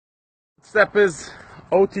Steppers,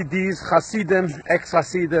 OTDs, Hasidim,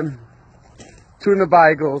 ex-Hasidim, tuna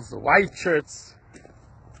bagels, white shirts.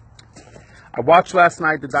 I watched last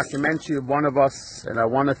night the documentary of One of Us, and I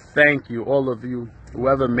want to thank you, all of you,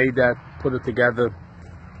 whoever made that, put it together.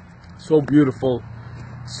 So beautiful,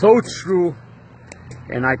 so true,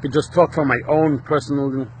 and I could just talk from my own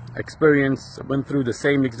personal experience. I went through the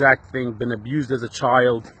same exact thing, been abused as a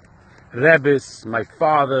child, Rebbes, my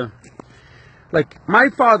father. Like, my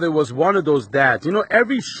father was one of those dads. You know,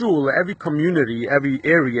 every shul, every community, every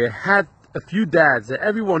area had a few dads that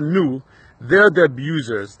everyone knew they're the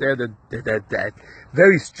abusers. They're the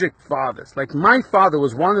very strict fathers. Like, my father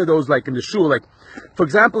was one of those, like, in the shul. Like, for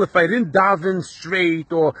example, if I didn't daven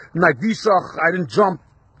straight, or Nagdishach, I didn't jump,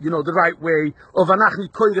 you know, the right way, or Vanachni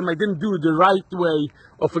Koidim, I didn't do it the right way,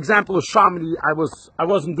 or, for example, a Shamli, I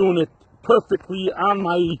wasn't doing it perfectly on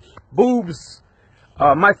my boobs.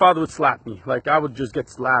 My father would slap me. Like, I would just get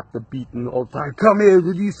slapped and beaten all the time. Come here,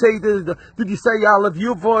 did you say this? Did you say I love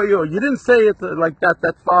you, boy? Or you didn't say it like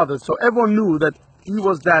that father. So everyone knew that he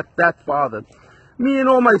was that father. Me and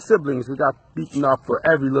all my siblings, we got beaten up for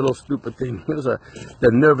every little stupid thing. It was the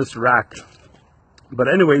nervous wreck. But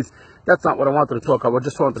anyways, that's not what I wanted to talk about. I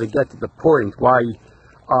just wanted to get to the point why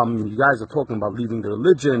you guys are talking about leaving the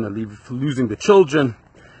religion and losing the children.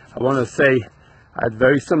 I want to say, I had a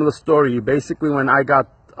very similar story. Basically, when I got,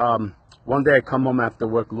 one day I come home after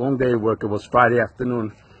work, long day of work, it was Friday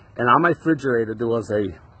afternoon, and on my refrigerator there was a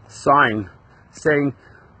sign saying,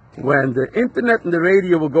 when the internet and the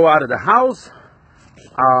radio will go out of the house,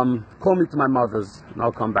 call me to my mother's and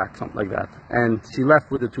I'll come back, something like that. And she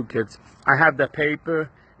left with the two kids. I have that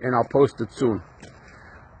paper and I'll post it soon.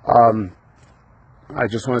 I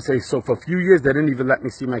just want to say, so for a few years, they didn't even let me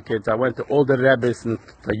see my kids. I went to all the Rebbes and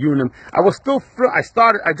Tayunim. I was still,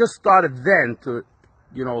 I just started then to,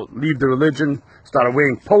 you know, leave the religion, started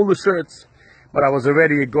wearing polo shirts, but I was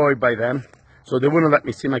already a goy by then, so they wouldn't let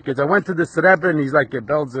me see my kids. I went to this Rebbe, and he's like a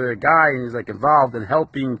Belzer guy, and he's like involved in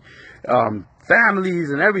helping families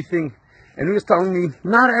and everything. And he was telling me,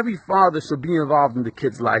 not every father should be involved in the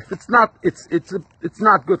kid's life. It's not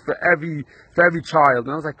good for every child.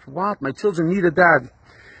 And I was like, what? My children need a dad.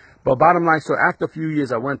 But bottom line, so after a few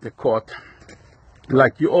years, I went to court.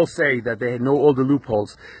 Like you all say that they know all the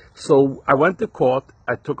loopholes. So I went to court.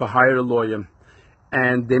 I hired a lawyer,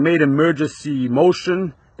 and they made an emergency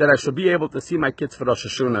motion that I should be able to see my kids for Rosh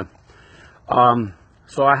Hashanah.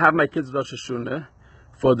 So I have my kids for Rosh Hashanah.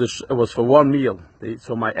 It was for one meal.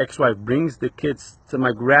 So my ex-wife brings the kids to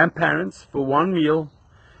my grandparents for one meal,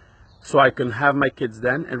 so I can have my kids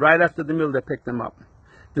then. And right after the meal, they pick them up.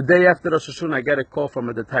 The day after Rosh Hashanah, I get a call from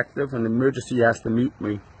a detective, an emergency, he has to meet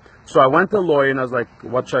me. So I went to a lawyer, and I was like,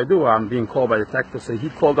 what should I do? I'm being called by detectives. So he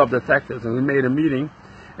called up detectives, and we made a meeting,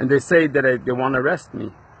 and they say that they want to arrest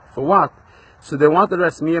me. For what? So they want to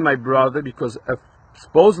arrest me and my brother because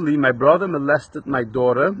supposedly my brother molested my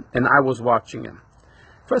daughter, and I was watching him.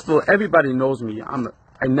 First of all, everybody knows me.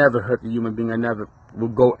 I never hurt a human being. I never will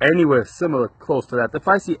go anywhere similar, close to that. If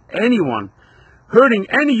I see anyone hurting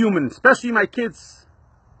any human, especially my kids,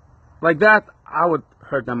 like that, I would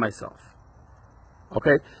hurt them myself.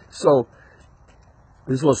 Okay? So,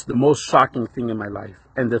 this was the most shocking thing in my life.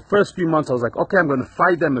 And the first few months, I was like, okay, I'm going to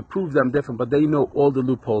fight them and prove them different. But they know all the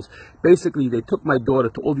loopholes. Basically, they took my daughter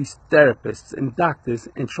to all these therapists and doctors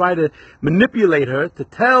and try to manipulate her to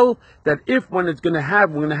tell that when we're going to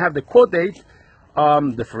have the court date,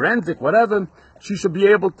 the forensic, whatever, she should be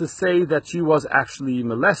able to say that she was actually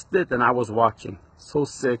molested and I was watching. So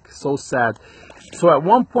sick, so sad. So at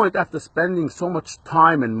one point, after spending so much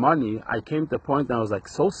time and money, I came to a point that I was like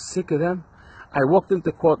so sick of them. I walked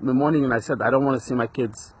into court in the morning and I said, I don't want to see my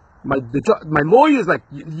kids. My lawyer is like,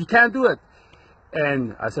 you can't do it.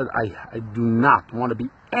 And I said, I do not want to be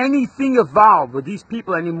anything involved with these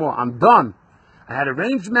people anymore. I'm done. I had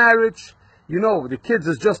arranged marriage. You know, the kids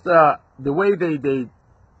is just the way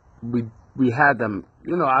we had them.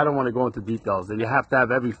 You know, I don't want to go into details. That you have to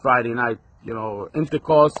have every Friday night, you know,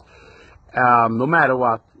 intercourse, no matter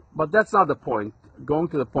what. But that's not the point. Going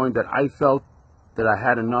to the point that I felt that I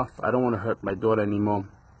had enough. I don't want to hurt my daughter anymore.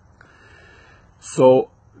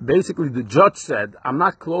 So basically the judge said, I'm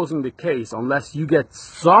not closing the case unless you get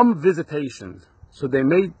some visitations. So they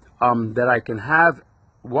made that I can have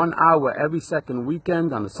 1 hour every second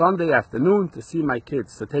weekend on a Sunday afternoon to see my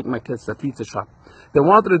kids, to take my kids to the pizza shop. They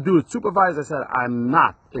wanted to do it supervised. I said, I'm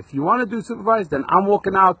not. If you want to do it supervised, then I'm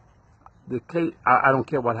walking out. The case, I don't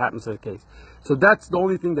care what happens to the case. So that's the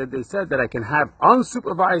only thing that they said, that I can have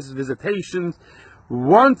unsupervised visitations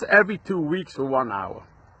once every 2 weeks for 1 hour.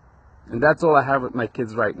 And that's all I have with my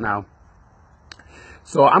kids right now.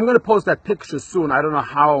 So I'm going to post that picture soon. I don't know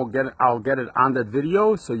how I'll get it on that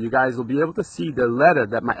video, so you guys will be able to see the letter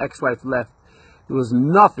that my ex-wife left. There was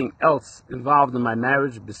nothing else involved in my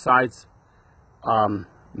marriage besides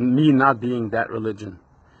me not being that religion.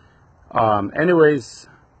 Anyways,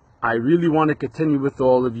 I really want to continue with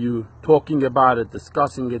all of you, talking about it,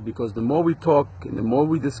 discussing it, because the more we talk and the more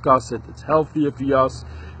we discuss it, it's healthier for us,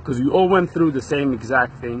 because we all went through the same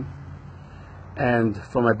exact thing. And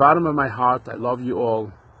from the bottom of my heart, I love you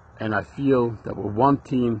all, and I feel that we're one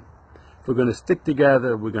team. If we're going to stick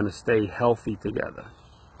together, we're going to stay healthy together.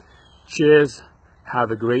 Cheers.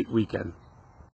 Have a great weekend.